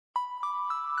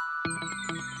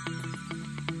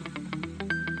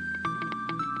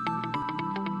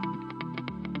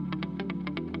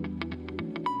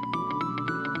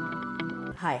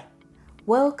Hi,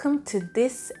 welcome to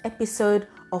this episode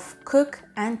of Cook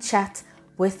and Chat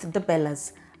with the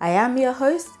Bellas. I am your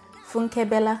host, Funke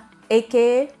Bella,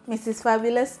 aka Mrs.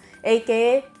 Fabulous,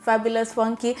 aka Fabulous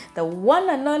Funky, the one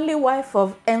and only wife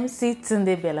of MC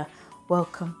Tunde Bella.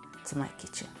 Welcome to my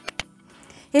kitchen.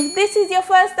 If this is your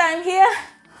first time here,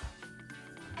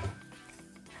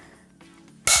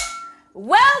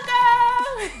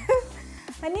 welcome!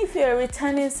 And if you're a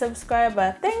returning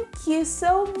subscriber, thank you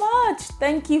so much.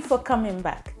 Thank you for coming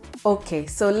back. Okay,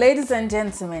 so ladies and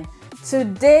gentlemen,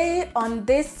 today on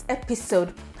this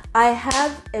episode, I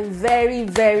have a very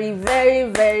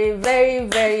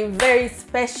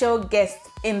special guest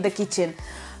in the kitchen.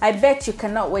 I bet you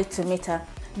cannot wait to meet her.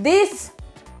 This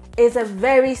is a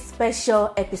very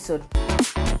special episode.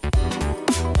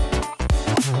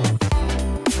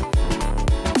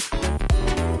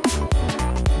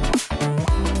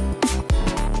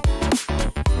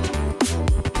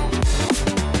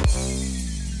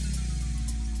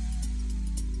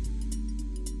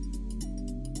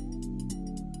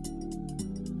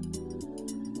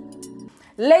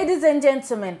 Ladies and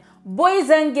gentlemen, boys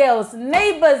and girls,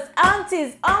 neighbors,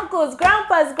 aunties, uncles,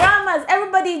 grandpas, grandmas,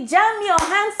 everybody jam your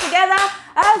hands together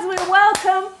as we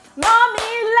welcome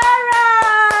Mommy Lara!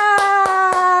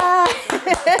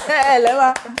 Hello,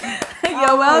 Ma.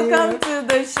 You're welcome to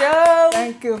the show.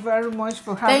 Thank you very much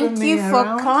for having me around. Thank you for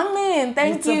coming.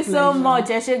 Thank you so much.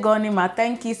 Eshegonima.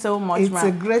 Thank you so much, It's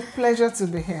a great pleasure to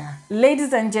be here.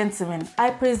 Ladies and gentlemen,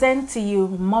 I present to you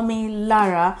Mommy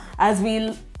Lara, as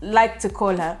we like to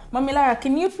call her. Mommy Lara,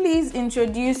 can you please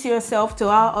introduce yourself to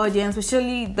our audience,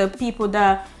 especially the people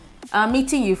that are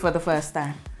meeting you for the first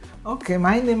time? Okay,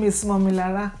 my name is Mommy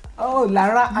Lara. Oh,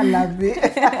 Lara Alabi.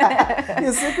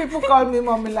 You see, people call me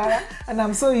Mommy Lara, and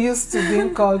I'm so used to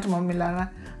being called Mommy Lara.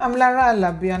 I'm Lara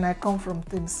Alabi, and I come from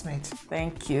Thamesmead.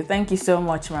 Thank you. Thank you so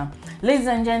much, ma'am. Ladies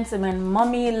and gentlemen,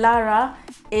 Mommy Lara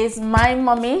is my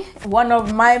mommy, one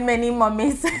of my many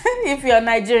mummies. If you're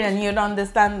Nigerian, you'd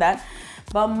understand that.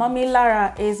 But Mommy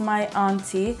Lara is my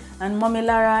auntie, and Mommy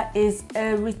Lara is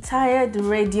a retired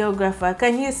radiographer.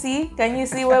 Can you see? Can you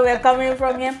see where we're coming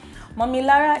from here? Mommy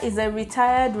Lara is a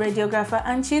retired radiographer,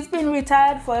 and she's been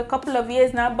retired for a couple of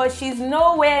years now, but she's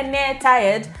nowhere near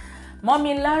tired.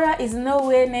 Mommy Lara is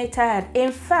nowhere near tired.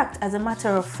 In fact, as a matter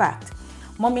of fact,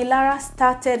 Mommy Lara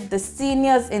started the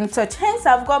Seniors in Touch. Hence,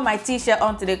 I've got my t-shirt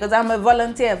on today because I'm a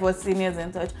volunteer for Seniors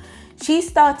in Touch. She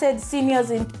started Seniors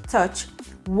in Touch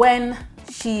when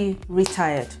she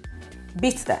retired.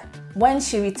 Beat that. When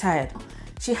she retired,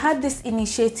 she had this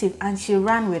initiative and she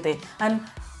ran with it, and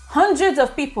hundreds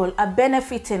of people are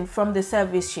benefiting from the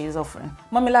service she is offering.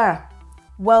 Mommy Lara,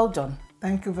 well done.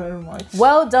 Thank you very much.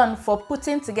 Well done for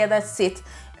putting together SIT.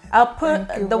 I'll put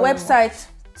the website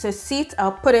to SIT.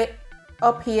 I'll put it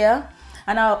up here,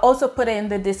 and I'll also put it in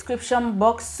the description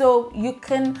box so you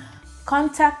can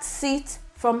contact SIT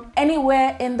from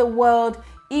anywhere in the world.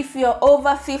 If you're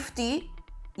over 50,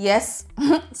 yes,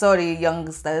 sorry,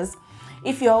 youngsters.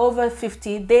 If you're over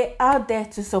 50, they're out there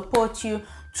to support you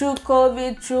through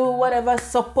COVID, through whatever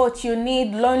support you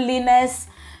need, loneliness,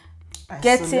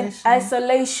 getting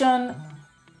isolation.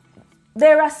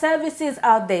 There are services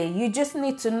out there. You just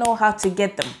need to know how to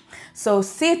get them. So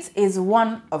SIT is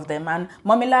one of them, and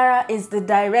Mommy Lara is the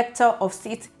director of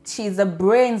SIT. She's the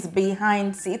brains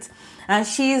behind SIT, and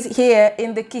she's here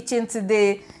in the kitchen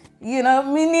today. You know,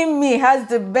 meaning me has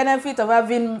the benefit of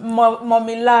having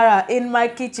Mommy Lara in my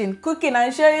kitchen, cooking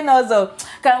and sharing also.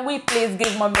 Can we please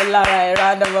give Mommy Lara a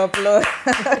round of applause?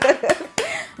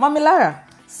 Mommy Lara,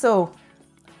 so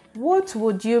what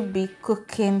would you be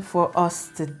cooking for us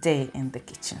today in the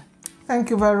kitchen?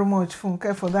 Thank you very much,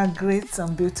 Funke, for that great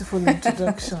and beautiful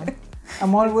introduction.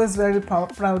 I'm always very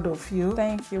proud of you.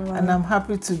 Thank you, Mom. And I'm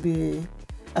happy to be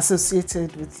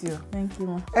associated with you. Thank you,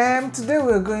 Mom. Today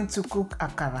we're going to cook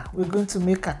Akara. We're going to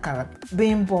make Akara,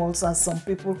 bean balls as some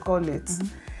people call it.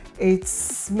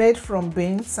 It's made from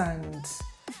beans and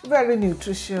very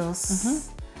nutritious,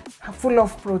 full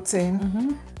of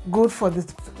protein, good for the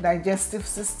digestive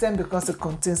system because it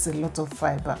contains a lot of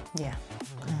fiber. Yeah.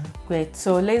 Great.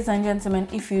 So ladies and gentlemen,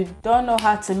 if you don't know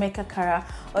how to make Akara,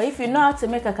 or if you know how to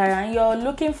make Akara and you're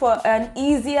looking for an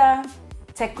easier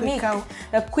technique,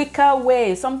 a quicker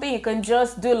way, something you can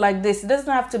just do like this. It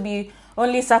doesn't have to be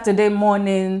only Saturday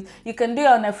morning. You can do it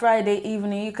on a Friday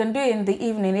evening. You can do it in the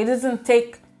evening. It doesn't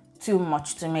take too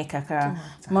much to make Akara.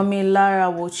 Mommy Lara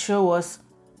will show us.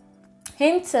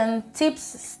 hints and tips,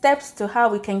 steps to how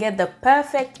we can get the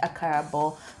perfect akara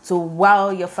ball to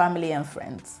wow your family and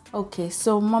friends. Okay,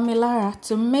 so Mommy Lara,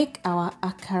 to make our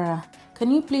akara, can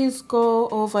you please go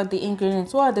over the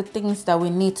ingredients? What are the things that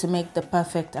we need to make the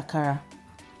perfect akara?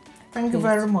 Thank you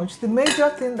very much. The major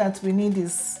thing that we need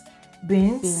is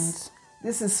beans.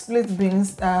 This is split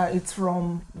beans. It's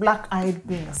from black-eyed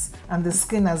beans, and the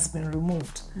skin has been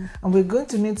removed. And we're going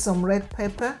to need some red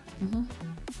pepper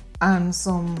and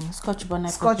some Scotch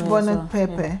bonnet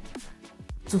pepper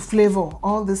to flavor.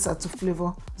 All these are to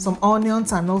flavor. Some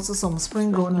onions and also some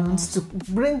spring onions to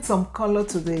bring some color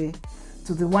to the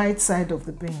white side of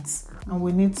the beans. And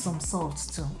we need some salt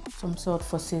too. Some salt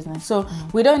for seasoning. So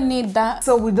we don't need that.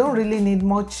 So we don't really need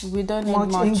much. We don't need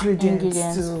much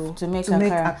ingredients to make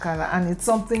akara. And it's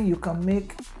something you can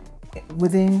make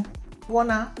within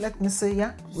 1 hour. Let me say,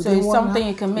 so it's something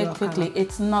you can make quickly.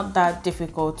 It's not that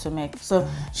difficult to make. So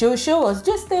she'll show us.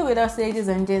 Just stay with us, ladies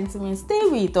and gentlemen. Stay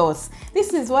with us.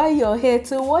 This is why you're here,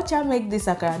 to watch her make this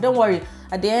akara. Don't worry.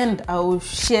 At the end, I will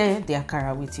share the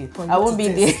akara with you. I won't be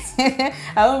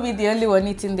the only one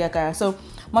eating the akara. So,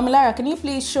 Mommy Lara, can you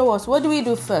please show us what do we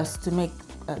do first to make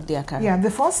the akara? Yeah,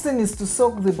 the first thing is to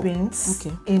soak the beans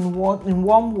in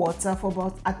warm water for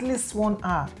about at least 1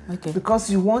 hour. Okay. Because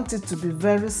you want it to be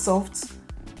very soft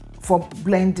for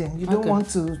blending. You don't want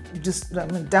to just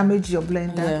damage your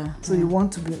blender. So you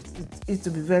want it to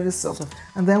be very soft.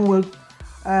 And then we'll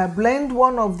blend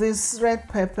one of these red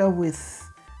pepper with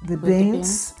the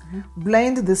beans.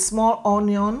 Blend the small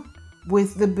onion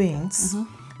with the beans,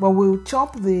 but we'll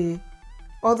chop the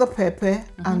other pepper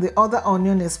and the other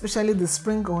onion, especially the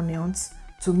spring onions,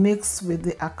 to mix with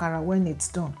the akara when it's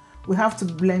done. We have to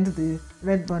blend the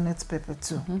red bonnet pepper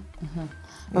too.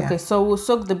 Okay, so we'll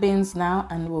soak the beans now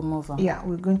and we'll move on. Yeah,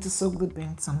 we're going to soak the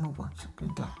beans and move on.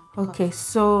 Okay,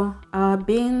 so our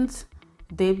beans,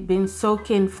 they've been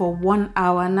soaking for 1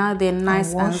 hour. Now they're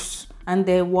nice and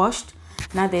they're washed.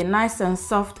 Now they're nice and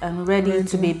soft and ready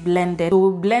to be blended. So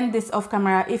we'll blend this off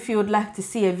camera. If you would like to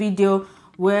see a video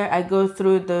where I go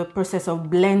through the process of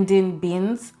blending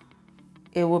beans,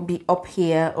 it will be up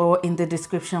here or in the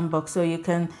description box. So you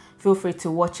can feel free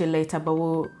to watch it later, but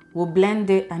we'll blend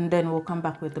it and then we'll come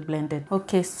back with the blended.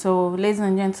 Okay, so ladies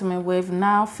and gentlemen, we've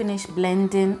now finished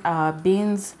blending our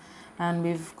beans. And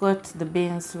we've got the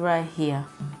beans right here.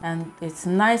 And it's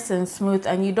nice and smooth.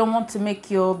 And you don't want to make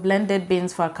your blended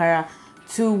beans for akara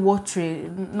too watery,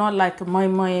 not like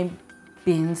moi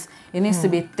beans. It needs to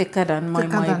be thicker than moi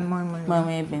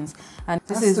beans. And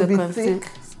this is the thick,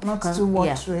 not too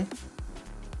watery.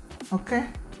 Okay?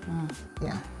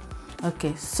 Yeah.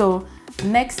 Okay, so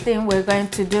next thing we're going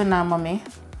to do now, Mommy,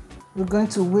 we're going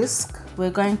to whisk.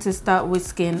 We're going to start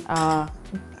whisking our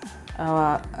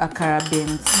akara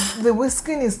beans. The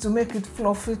whisking is to make it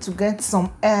fluffy, to get some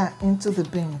air into the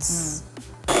beans.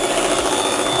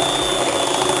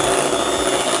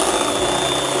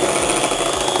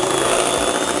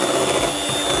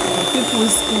 Keep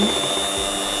whisking.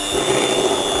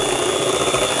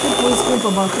 Keep whisking for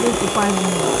about 3 to 5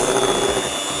 minutes.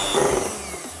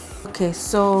 Okay,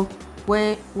 so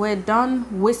we're done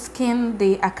whisking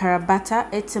the akara batter.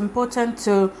 It's important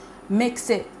to mix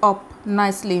it up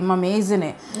nicely, Mommy, isn't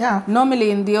it? Yeah.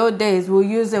 Normally in the old days we'll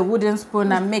use a wooden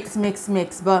spoon and mix,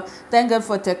 but thank God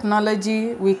for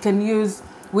technology. We can use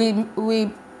we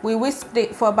whisked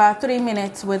it for about 3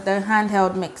 minutes with the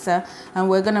handheld mixer, and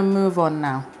we're gonna move on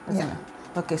now. Yeah.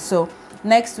 Okay, so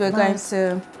next we're going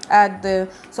to add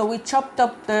so we chopped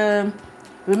up the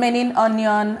remaining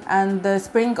onion and the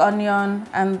spring onion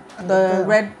and the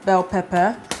red bell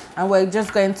pepper, and we're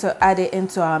just going to add it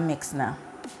into our mix now.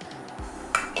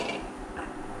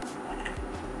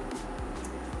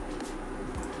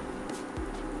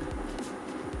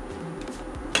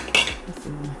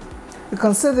 You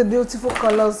can see the beautiful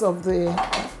colors of the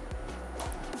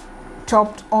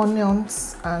chopped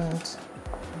onions and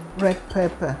red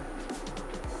pepper,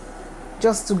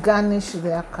 just to garnish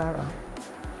the akara.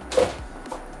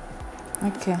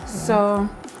 Okay, so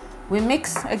we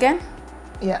mix again?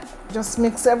 Yeah, just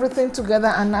mix everything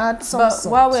together and add some salt. But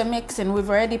while we're mixing, we've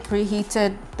already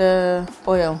preheated the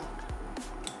oil.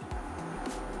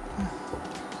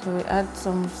 So we add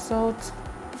some salt.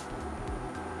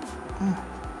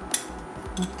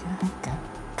 Okay.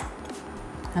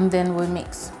 And then we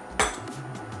mix.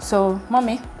 So,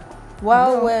 Mommy,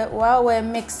 while we're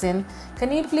mixing,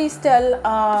 can you please tell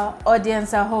our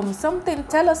audience at home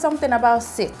tell us something about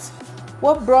sit?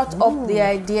 What brought up the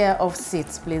idea of sit,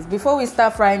 please, before we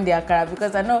start frying the akara?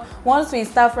 Because I know once we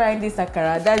start frying this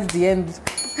akara, that's the end.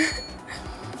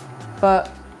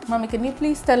 But, Mommy, can you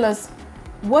please tell us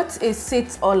what is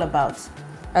sit all about?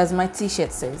 as my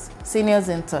t-shirt says, Seniors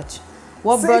in Touch.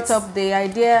 What brought up the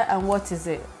idea and what is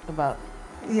it about?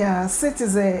 Yeah, SIT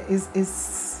is the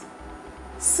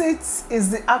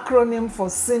acronym for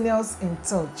Seniors in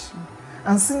Touch.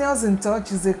 And Seniors in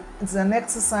Touch is an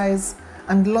exercise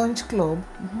and lunch club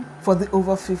for the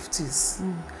over 50s.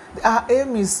 Our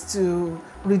aim is to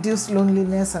reduce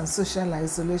loneliness and social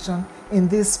isolation in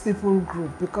this people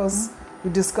group, because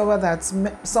we discover that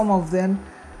some of them,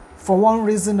 for one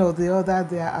reason or the other,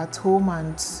 they are at home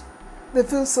and they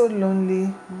feel so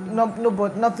lonely,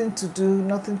 nothing to do,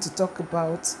 nothing to talk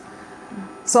about.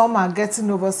 Some are getting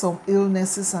over some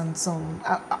illnesses, and some,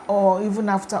 or even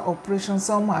after operation,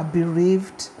 some are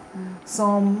bereaved.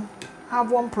 Some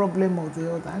have one problem or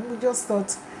the other. And we just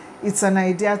thought it's an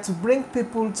idea to bring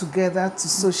people together, to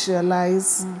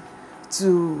socialize,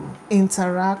 to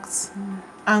interact,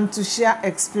 and to share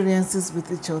experiences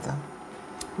with each other.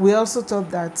 We also thought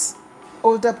that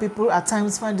older people at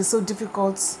times find it so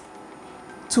difficult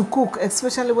to cook,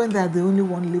 especially when they are the only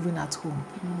one living at home.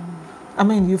 I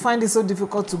mean, you find it so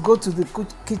difficult to go to the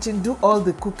kitchen, do all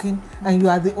the cooking, and you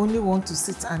are the only one to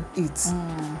sit and eat.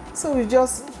 So you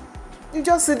just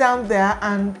sit down there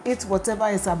and eat whatever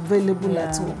is available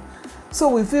at home. So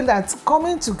we feel that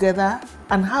coming together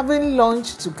and having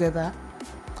lunch together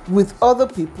with other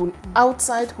people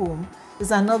outside home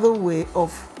is another way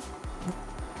of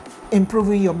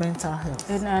improving your mental health.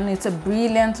 And it's a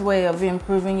brilliant way of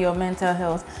improving your mental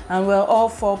health. And we're all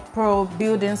for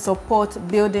building support,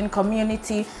 building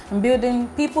community, and building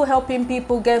people, helping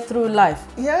people get through life.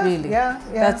 Really.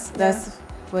 That's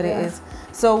what it is.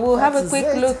 So we'll have a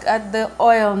quick look at the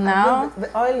oil now.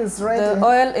 The oil is ready. The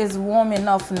oil is warm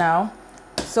enough now.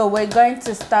 So we're going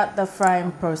to start the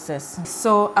frying process.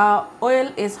 So our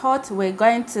oil is hot. We're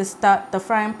going to start the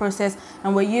frying process,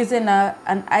 and we're using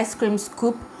an ice cream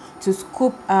scoop to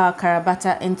scoop our akara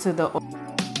batter into the oil.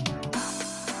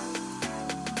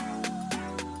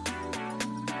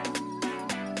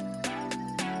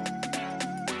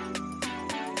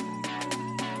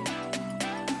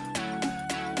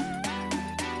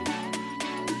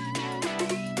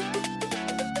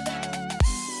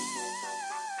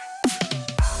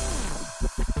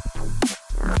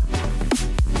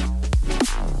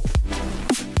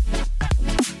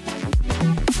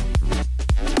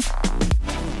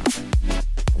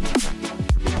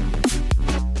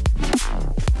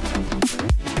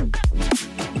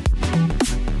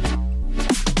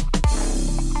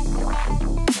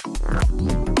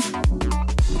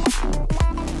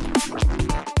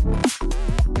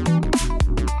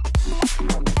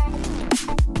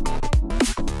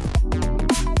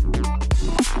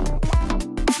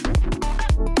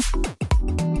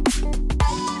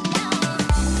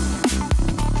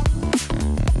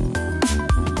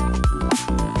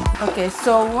 Okay,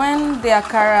 so when the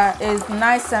akara is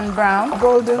nice and brown,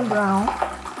 golden brown,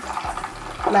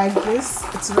 like this,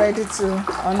 it's ready to...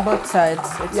 On both sides,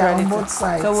 it's ready on both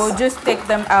sides. So we'll just take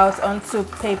them out onto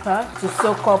paper to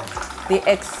soak up the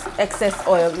excess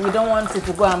oil. We don't want it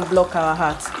to go and block our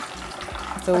heart.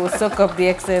 So we'll soak up the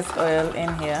excess oil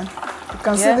in here. You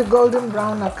can see the golden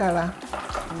brown akara.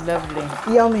 Lovely.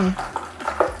 Yummy.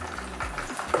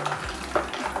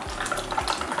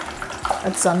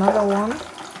 That's another one.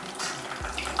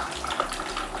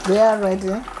 They are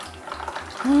ready.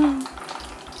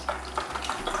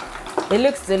 It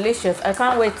looks delicious. I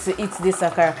can't wait to eat this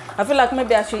akara. I feel like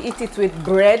maybe I should eat it with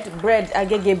bread,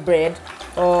 agege bread,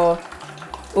 or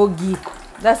ogi.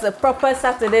 That's a proper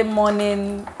Saturday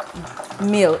morning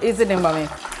meal, isn't it, mommy?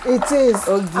 It is.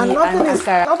 Ogi and nothing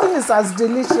is as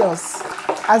delicious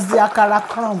as the akara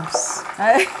crumbs.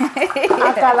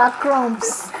 Akara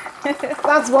crumbs.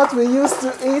 That's what we used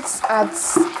to eat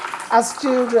as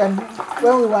children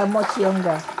when we were much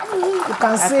younger. You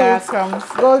can see it,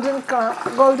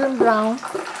 golden brown.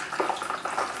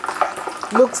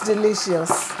 Looks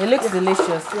delicious. It looks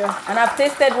delicious. Yeah. And I've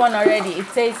tasted one already.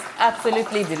 It tastes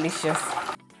absolutely delicious.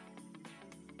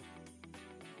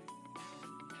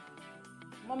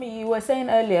 Mommy, you were saying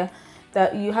earlier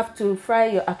that you have to fry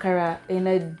your akara in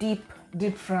a deep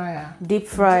fryer.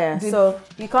 So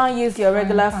you can't use your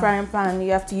regular frying pan.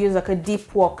 You have to use like a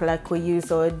deep wok like we use,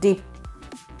 or a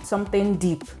something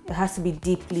deep. It has to be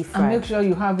deeply fried. And make sure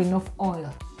you have enough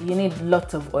oil. You need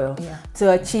lots of oil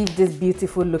to achieve this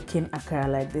beautiful looking akara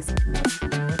like this.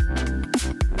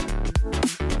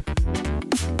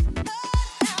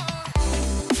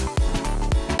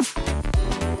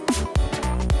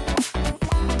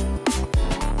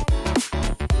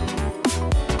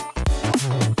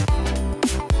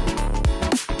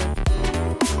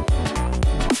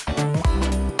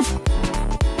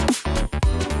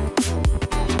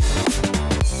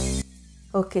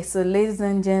 Okay, so ladies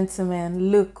and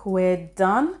gentlemen, look, we're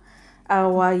done.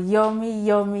 Our yummy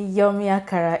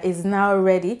akara is now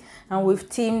ready, and we've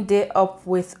teamed it up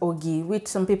with ogi, which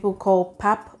some people call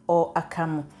pap or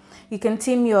akamu. You can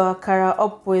team your akara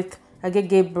up with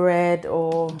agege bread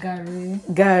or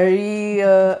gari,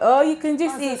 or you can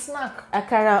just eat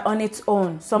akara on its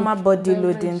own. Summer body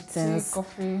loading things.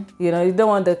 Coffee. You know, you don't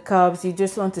want the carbs, you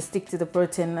just want to stick to the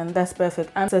protein, and that's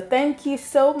perfect. And so thank you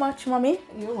so much, Mommy.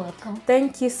 You're welcome.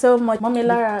 Thank you so much. Mommy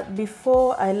Lara,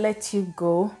 before I let you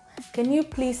go, can you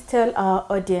please tell our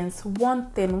audience one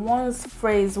thing, one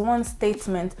phrase, one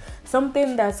statement,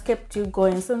 something that's kept you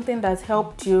going, something that's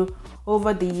helped you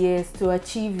over the years to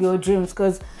achieve your dreams?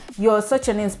 Because you're such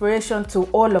an inspiration to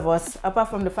all of us, apart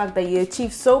from the fact that you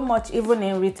achieve so much even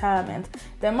in retirement.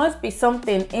 There must be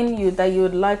something in you that you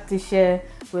would like to share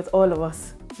with all of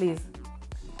us, please.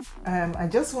 I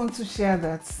just want to share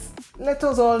that let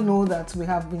us all know that we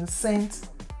have been sent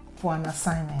for an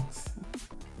assignment.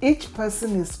 Each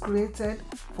person is created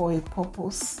for a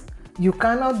purpose. You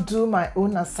cannot do my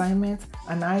own assignment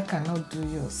and I cannot do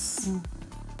yours.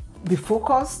 Be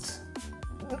focused,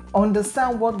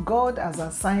 understand what God has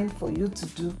assigned for you to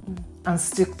do, and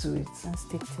stick to it.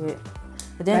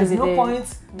 There's no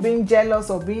point being jealous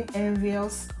or being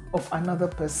envious of another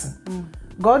person.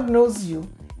 God knows you.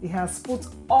 He has put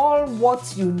all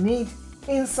what you need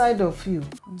inside of you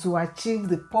to achieve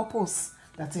the purpose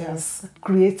that He has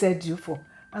created you for.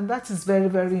 And that is very,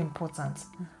 very important.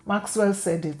 Maxwell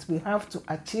said it. We have to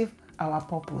achieve our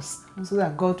purpose so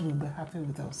that God will be happy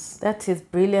with us. That is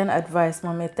brilliant advice,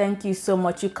 Mommy. Thank you so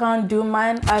much. You can't do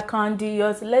mine, I can't do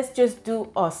yours. Let's just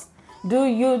do us. Do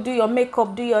you, do your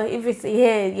makeup, do your, if it's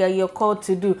hair you're called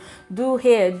to do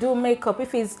hair, do makeup.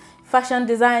 If it's fashion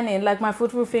designing, like my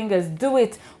fruitful fingers, do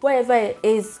it. Whatever it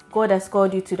is God has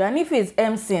called you to do. And if it's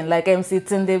MCing, like MC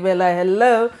TheBella,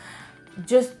 hello,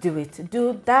 just do it.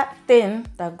 Do that thing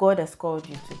that God has called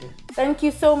you to do. Thank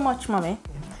you so much, Mommy.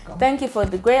 Thank you for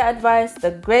the great advice,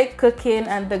 the great cooking,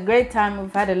 and the great time.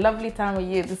 We've had a lovely time with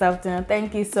you this afternoon.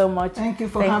 Thank you so much. Thank you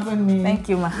for having me. Thank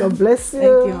you, Ma. God bless you.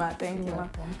 Thank you, Ma. Thank you, Ma.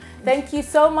 Thank you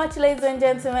so much, ladies and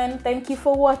gentlemen. Thank you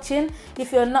for watching.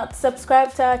 If you're not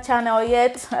subscribed to our channel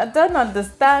yet, I don't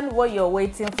understand what you're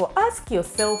waiting for. Ask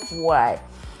yourself why.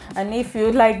 And if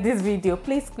you like this video,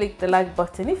 please click the like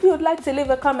button. If you would like to leave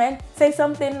a comment, say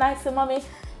something nice to Mommy,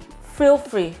 feel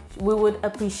free. We would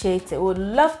appreciate it. We would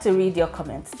love to read your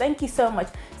comments. Thank you so much.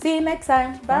 See you next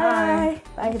time. Bye.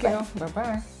 Bye.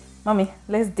 Bye. Mommy,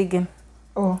 let's dig in.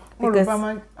 Oh, because,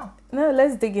 no,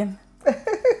 let's dig in.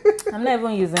 I'm not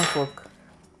even using fork.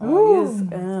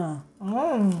 And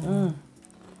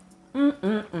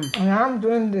I'm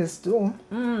doing this too.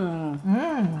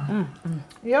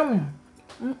 Yummy.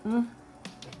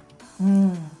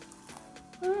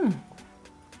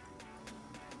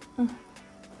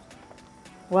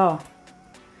 Wow.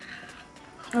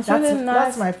 That's really nice.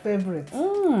 That's my favorite.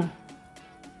 Oh,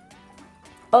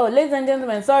 ladies and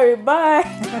gentlemen, sorry,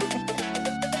 bye.